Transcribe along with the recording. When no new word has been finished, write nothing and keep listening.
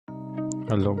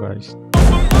Hello guys.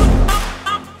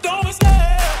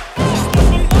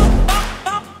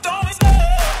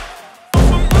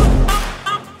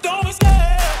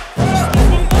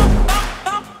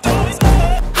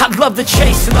 I love the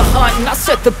chase and the hunt, and I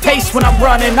set the pace when I'm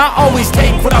running. I always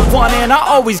take what I want and I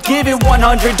always give it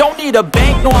 100. Don't need a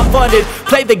bank, no I'm funded.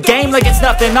 Play the game like it's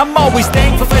nothing. I'm always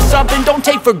thankful for something. Don't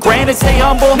take for granted, stay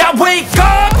humble. Now wake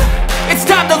up! It's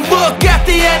time to look at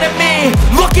the enemy.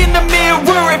 Look in the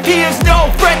mirror if he is no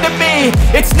friend to me.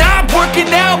 It's not working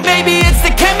out, maybe it's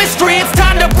the chemistry. It's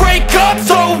time to break up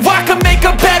so I can make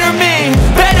a better me.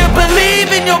 Better believe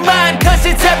in your mind, cause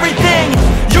it's everything.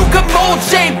 You can mold,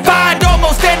 shape, find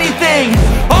almost anything.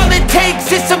 All it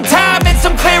takes is some time and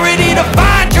some clarity to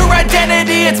find your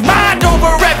identity. It's mind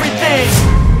over everything.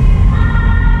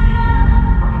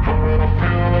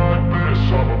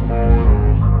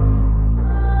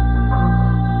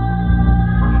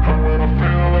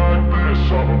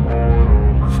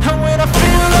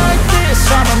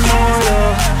 I'm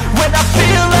immortal. When I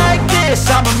feel like this,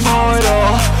 I'm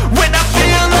immortal. When I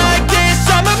feel like this,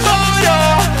 I'm immortal.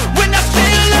 When I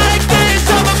feel like this,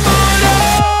 I'm immortal.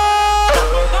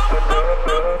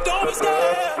 Don't be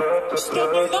scared. Just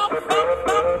open up.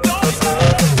 Don't be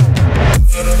scared.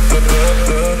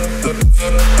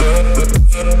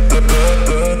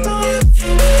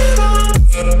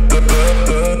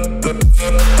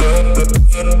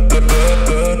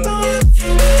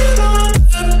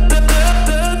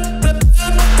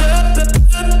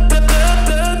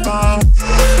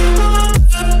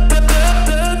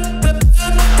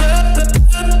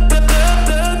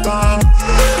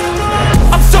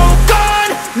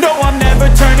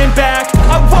 Turning back,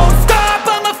 I won't stop,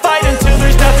 I'ma fight until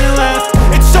there's nothing left.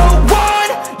 It's so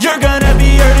what? You're gonna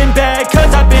be hurting bad,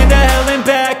 cause I've been to hell and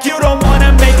back. You don't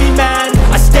wanna make me mad,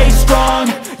 I stay strong,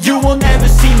 you will never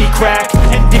see me crack.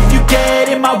 And if you get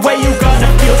in my way, you're gonna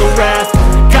feel the wrath.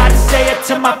 Gotta say it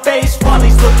to my face while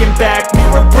he's looking back.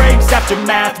 Mirror breaks after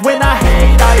math, when